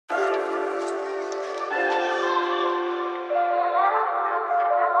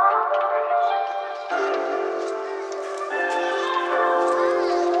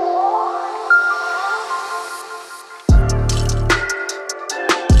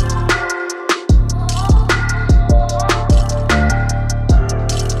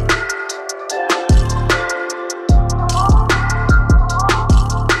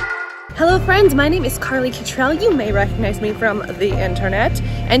friends, my name is Carly Cottrell. You may recognize me from the internet.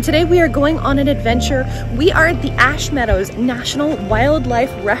 And today we are going on an adventure. We are at the Meadows National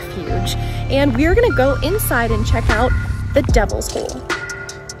Wildlife Refuge. And we are gonna go inside and check out the Devil's Hole.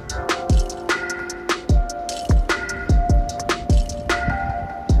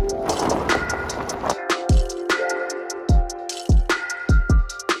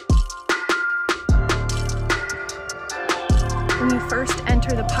 When you first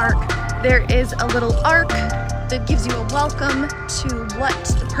enter the park, there is a little arc that gives you a welcome to what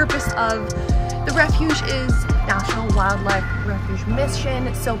the purpose of the refuge is. National Wildlife Refuge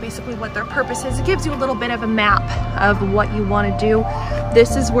mission. So basically what their purpose is, it gives you a little bit of a map of what you want to do.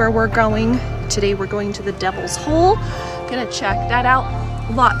 This is where we're going. Today we're going to the Devil's Hole. Gonna check that out.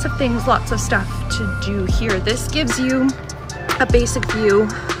 Lots of things, lots of stuff to do here. This gives you a basic view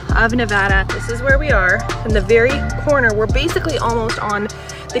of Nevada. This is where we are in the very corner. We're basically almost on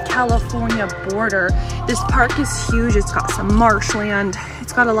the California border. This park is huge. It's got some marshland.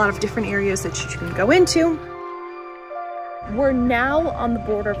 It's got a lot of different areas that you can go into. We're now on the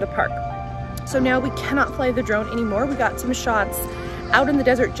border of the park. So now we cannot fly the drone anymore. We got some shots out in the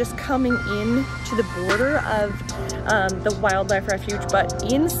desert just coming in to the border of the wildlife refuge, but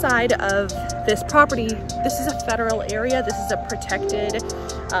inside of this property, this is a federal area. This is a protected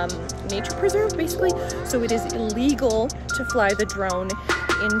nature preserve, basically. So it is illegal to fly the drone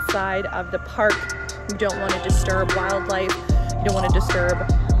inside of the park. You don't want to disturb wildlife. You don't want to disturb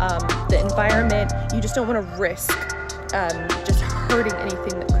the environment. You just don't want to risk just hurting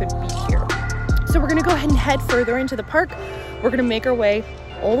anything that could be here. So we're gonna go ahead and head further into the park. We're gonna make our way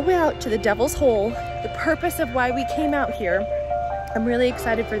all the way out to the Devil's Hole. The purpose of why we came out here, I'm really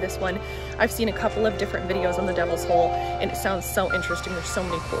excited for this one. I've seen a couple of different videos on the Devil's Hole and it sounds so interesting. There's so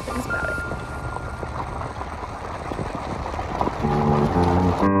many cool things about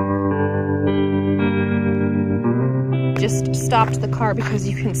it. Just stopped the car because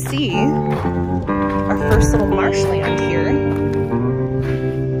you can see our first little marshland here.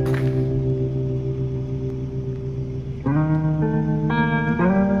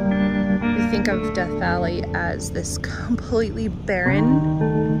 Of Death Valley as this completely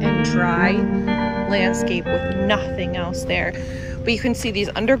barren and dry landscape with nothing else there. But you can see these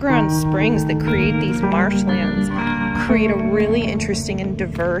underground springs that create these marshlands, create a really interesting and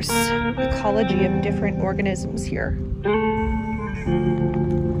diverse ecology of different organisms here.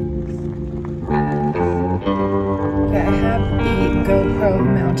 Okay, I have the GoPro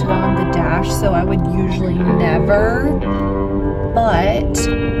mounted on the dash, so I would usually never, but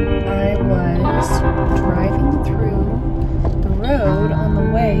I was driving through the road on the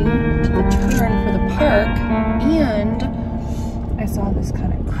way to the turn for the park, and I saw this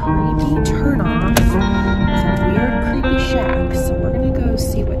kind of creepy turnoff, some weird creepy shack. So we're gonna go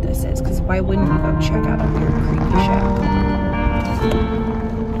see what this is, because why wouldn't you go check out a weird creepy shack?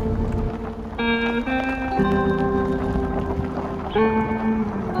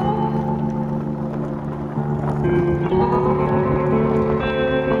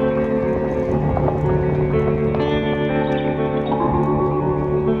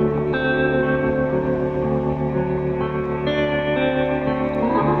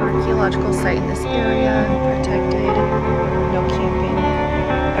 Archaeological site in this area, protected, no camping.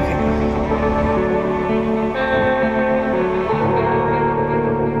 Okay.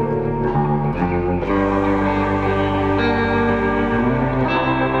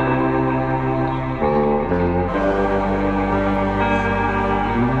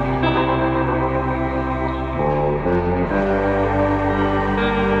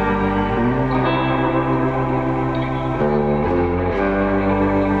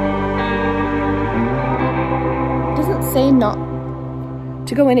 Say not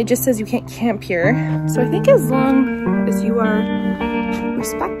to go in, it just says you can't camp here. So I think as long as you are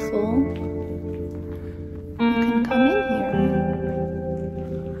respectful, you can come in here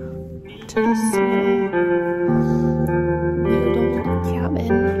to this weird old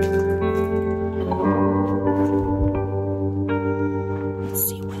cabin. Let's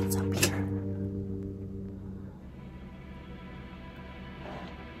see what's up here.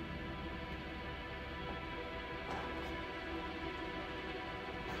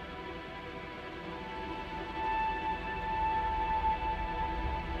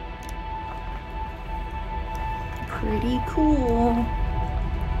 Pretty cool.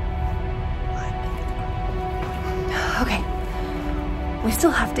 Okay, we still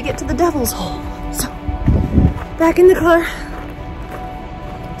have to get to the Devil's Hole. So, back in the car.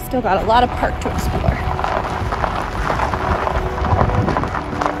 Still got a lot of park to explore.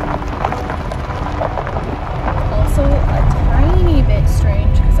 Also, a tiny bit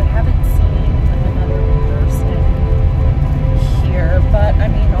strange because I haven't seen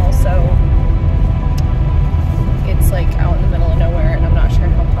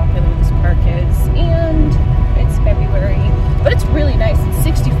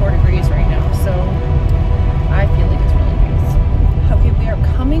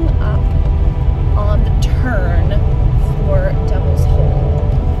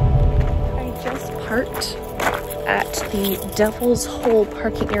Devil's Hole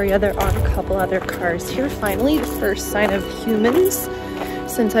parking area. There are a couple other cars here. Finally, the first sign of humans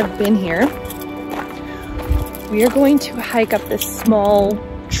since I've been here. We are going to hike up this small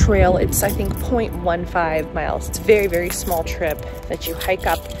trail. It's, I think, 0.15 miles. It's a very, very small trip that you hike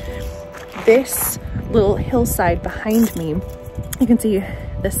up this little hillside behind me. You can see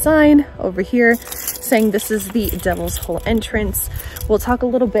the sign over here saying this is the Devil's Hole entrance. We'll talk a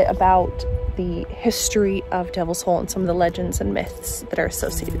little bit about the history of Devil's Hole and some of the legends and myths that are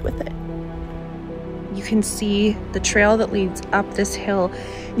associated with it. You can see the trail that leads up this hill.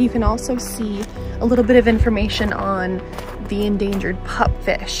 You can also see a little bit of information on the endangered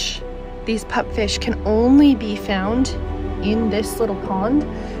pupfish. These pupfish can only be found in this little pond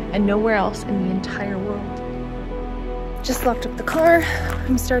and nowhere else in the entire world. Just locked up the car.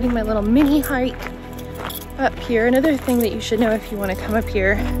 I'm starting my little mini hike up here. Another thing that you should know if you want to come up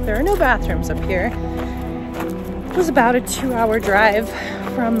here, there are no bathrooms up here. It was about a 2-hour drive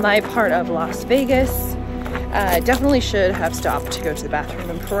from my part of Las Vegas. Definitely should have stopped to go to the bathroom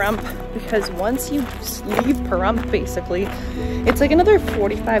in Pahrump, because once you leave Pahrump, basically, it's like another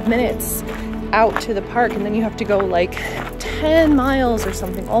 45 minutes out to the park, and then you have to go like 10 miles or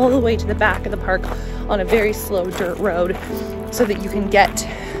something all the way to the back of the park on a very slow dirt road so that you can get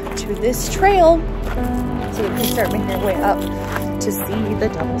to this trail so that you can start making your way up to see the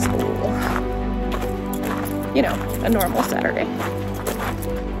Devil's Hole. You know, a normal Saturday.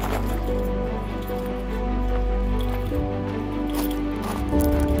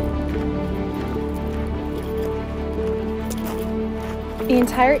 The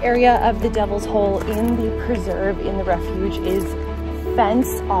entire area of the Devil's Hole in the preserve, in the refuge, is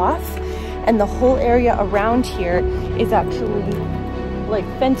fenced off, and the whole area around here is actually like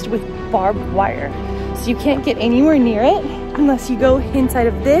fenced with barbed wire. So you can't get anywhere near it unless you go inside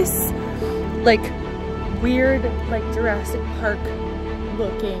of this like weird, like Jurassic Park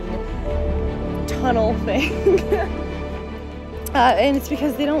looking tunnel thing. And it's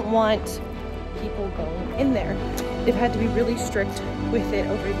because they don't want people going in there. They've had to be really strict with it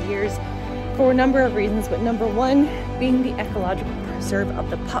over the years for a number of reasons, but number one being the ecological preserve of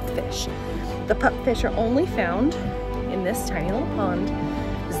the pupfish. The pupfish are only found in this tiny little pond.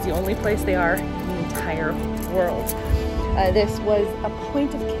 This is the only place they are in the entire world. This was a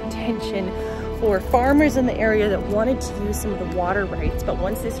point of contention for farmers in the area that wanted to use some of the water rights, but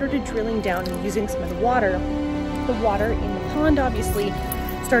once they started drilling down and using some of the water in the pond obviously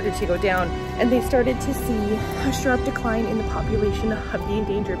started to go down, and they started to see a sharp decline in the population of the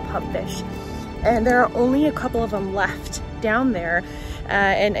endangered pupfish. And there are only a couple of them left down there.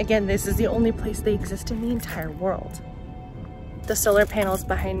 And again, this is the only place they exist in the entire world. The solar panels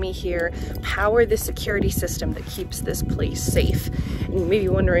behind me here power the security system that keeps this place safe. And you may be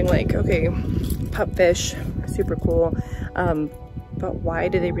wondering, like, okay, pupfish, super cool, but why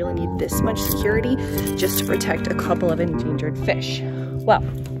do they really need this much security just to protect a couple of endangered fish? Well,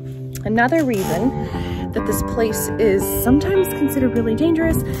 another reason that this place is sometimes considered really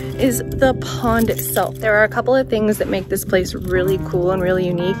dangerous is the pond itself. There are a couple of things that make this place really cool and really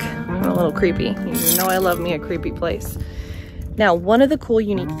unique, and a little creepy. You know I love me a creepy place. Now, one of the cool,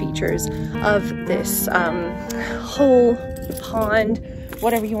 unique features of this whole pond,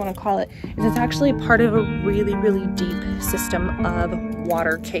 whatever you want to call it, is it's actually part of a really, really deep system of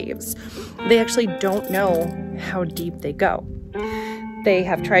water caves. They actually don't know how deep they go. They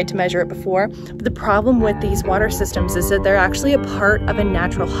have tried to measure it before, but the problem with these water systems is that they're actually a part of a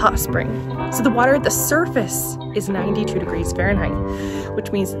natural hot spring. So the water at the surface is 92 degrees Fahrenheit,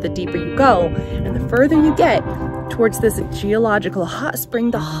 which means that the deeper you go and the further you get towards this geological hot spring,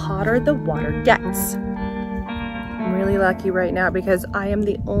 the hotter the water gets. I'm really lucky right now because I am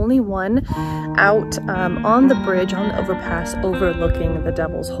the only one out on the bridge, on the overpass overlooking the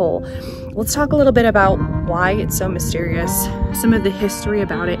Devil's Hole. Let's talk a little bit about why it's so mysterious, some of the history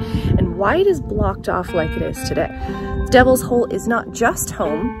about it, and why it is blocked off like it is today. The Devil's Hole is not just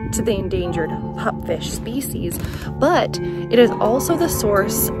home to the endangered pupfish species, but it is also the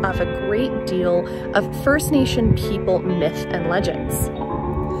source of a great deal of First Nation people myth and legends.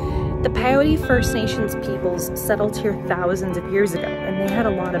 The Peyote First Nations peoples settled here thousands of years ago, and they had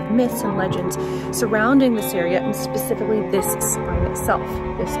a lot of myths and legends surrounding this area, and specifically this spring itself,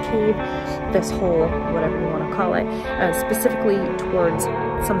 this cave, this hole, whatever you want to call it, specifically towards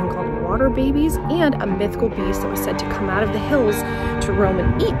something called water babies and a mythical beast that was said to come out of the hills to roam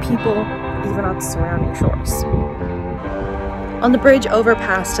and eat people, even on surrounding shores. On the bridge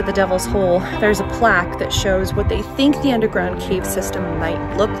overpass to the Devil's Hole, there's a plaque that shows what they think the underground cave system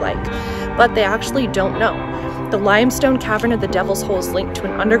might look like, but they actually don't know. The limestone cavern of the Devil's Hole is linked to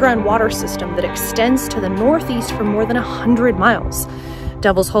an underground water system that extends to the northeast for more than 100 miles.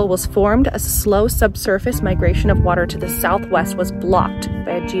 Devil's Hole was formed as a slow subsurface migration of water to the southwest was blocked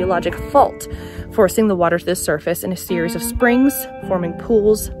by a geologic fault, forcing the water to the surface in a series of springs, forming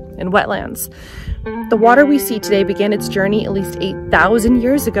pools and wetlands. The water we see today began its journey at least 8,000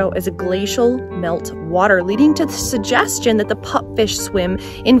 years ago as a glacial melt water, leading to the suggestion that the pupfish swim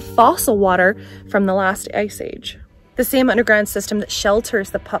in fossil water from the last ice age. The same underground system that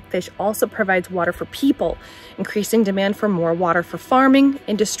shelters the pupfish also provides water for people. Increasing demand for more water for farming,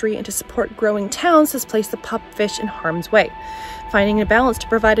 industry, and to support growing towns has placed the pupfish in harm's way. Finding a balance to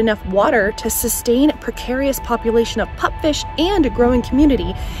provide enough water to sustain a precarious population of pupfish and a growing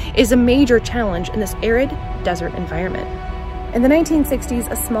community is a major challenge in this arid desert environment. In the 1960s,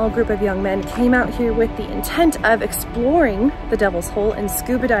 a small group of young men came out here with the intent of exploring the Devil's Hole and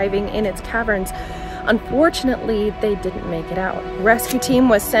scuba diving in its caverns. Unfortunately, they didn't make it out. A rescue team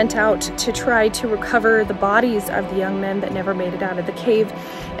was sent out to try to recover the bodies of the young men that never made it out of the cave.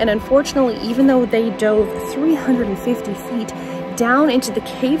 And unfortunately, even though they dove 350 feet down into the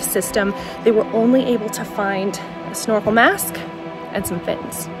cave system, they were only able to find a snorkel mask and some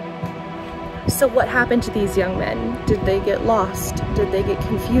fins. So what happened to these young men? Did they get lost? Did they get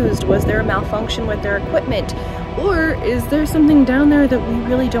confused? Was there a malfunction with their equipment? Or is there something down there that we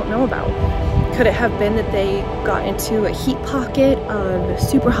really don't know about? Could it have been that they got into a heat pocket of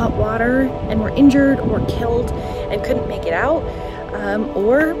super hot water and were injured or killed and couldn't make it out?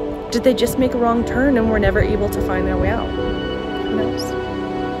 Or did they just make a wrong turn and were never able to find their way out? Who knows?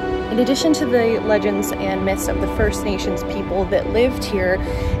 In addition to the legends and myths of the First Nations people that lived here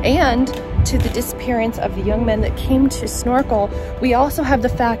and to the disappearance of the young men that came to snorkel, we also have the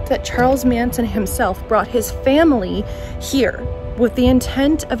fact that Charles Manson himself brought his family here with the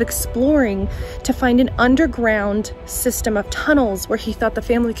intent of exploring to find an underground system of tunnels where he thought the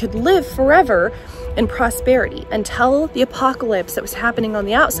family could live forever in prosperity until the apocalypse that was happening on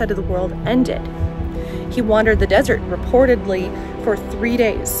the outside of the world ended. He wandered the desert reportedly for 3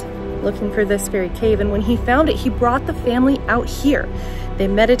 days looking for this very cave, and when he found it, he brought the family out here. They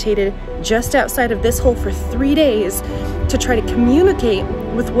meditated just outside of this hole for 3 days to try to communicate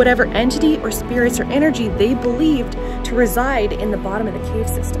with whatever entity or spirits or energy they believed to reside in the bottom of the cave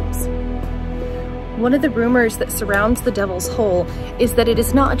systems. One of the rumors that surrounds the Devil's Hole is that it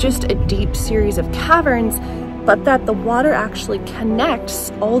is not just a deep series of caverns, but that the water actually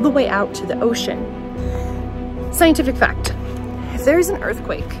connects all the way out to the ocean. Scientific fact: if there's an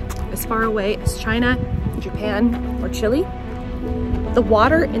earthquake as far away as China, Japan, or Chile, the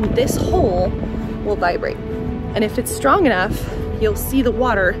water in this hole will vibrate. And if it's strong enough, you'll see the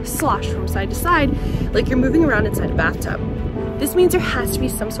water slosh from side to side like you're moving around inside a bathtub. This means there has to be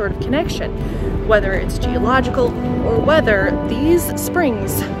some sort of connection, whether it's geological or whether these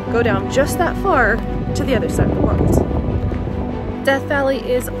springs go down just that far to the other side of the world. Death Valley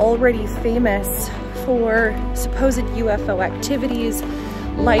is already famous for supposed UFO activities,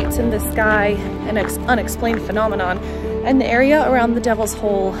 lights in the sky, and unexplained phenomenon, and the area around the Devil's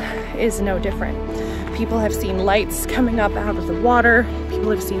Hole is no different. People have seen lights coming up out of the water,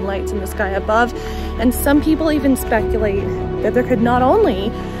 people have seen lights in the sky above, and some people even speculate that there could not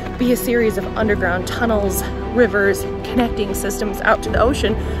only be a series of underground tunnels, rivers, connecting systems out to the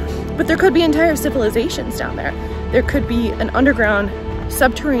ocean, but there could be entire civilizations down there. There could be an underground,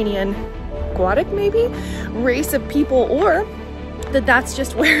 subterranean, aquatic maybe, race of people, or that's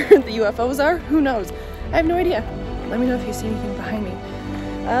just where the UFOs are. Who knows? I have no idea. Let me know if you see anything behind me.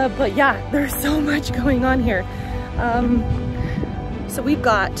 But yeah, there's so much going on here. So we've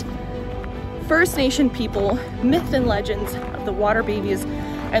got First Nation people, myth and legends of the water babies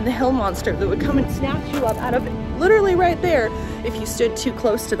and the hill monster that would come and snatch you up out of literally right there if you stood too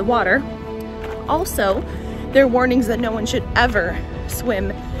close to the water. Also, there are warnings that no one should ever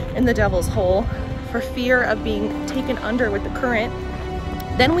swim in the Devil's Hole for fear of being taken under with the current.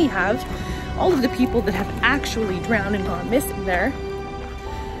 Then we have all of the people that have actually drowned and gone missing there.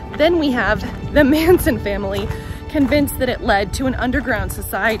 Then we have the Manson family, convinced that it led to an underground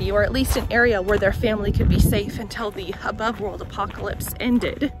society, or at least an area where their family could be safe until the above-world apocalypse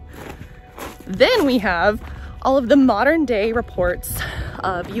ended. Then we have all of the modern day reports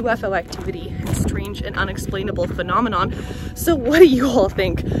of UFO activity and strange and unexplainable phenomenon. So what do you all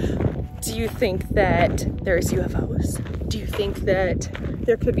think? Do you think that there's UFOs? Do you think that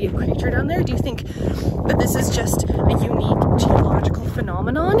there could be a creature down there? Do you think that this is just a unique geological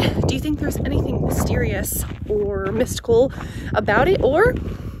phenomenon? Do you think there's anything mysterious or mystical about it? Or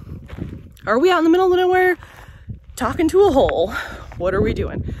are we out in the middle of nowhere talking to a hole? What are we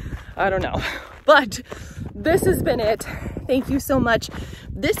doing? I don't know. But this has been it. Thank you so much.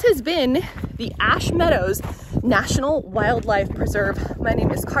 This has been the Meadows National Wildlife Preserve. My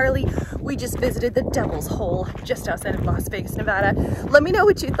name is Carly. We just visited the Devil's Hole just outside of Las Vegas, Nevada. Let me know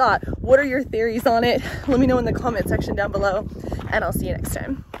what you thought. What are your theories on it? Let me know in the comment section down below, and I'll see you next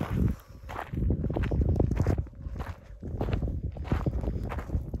time.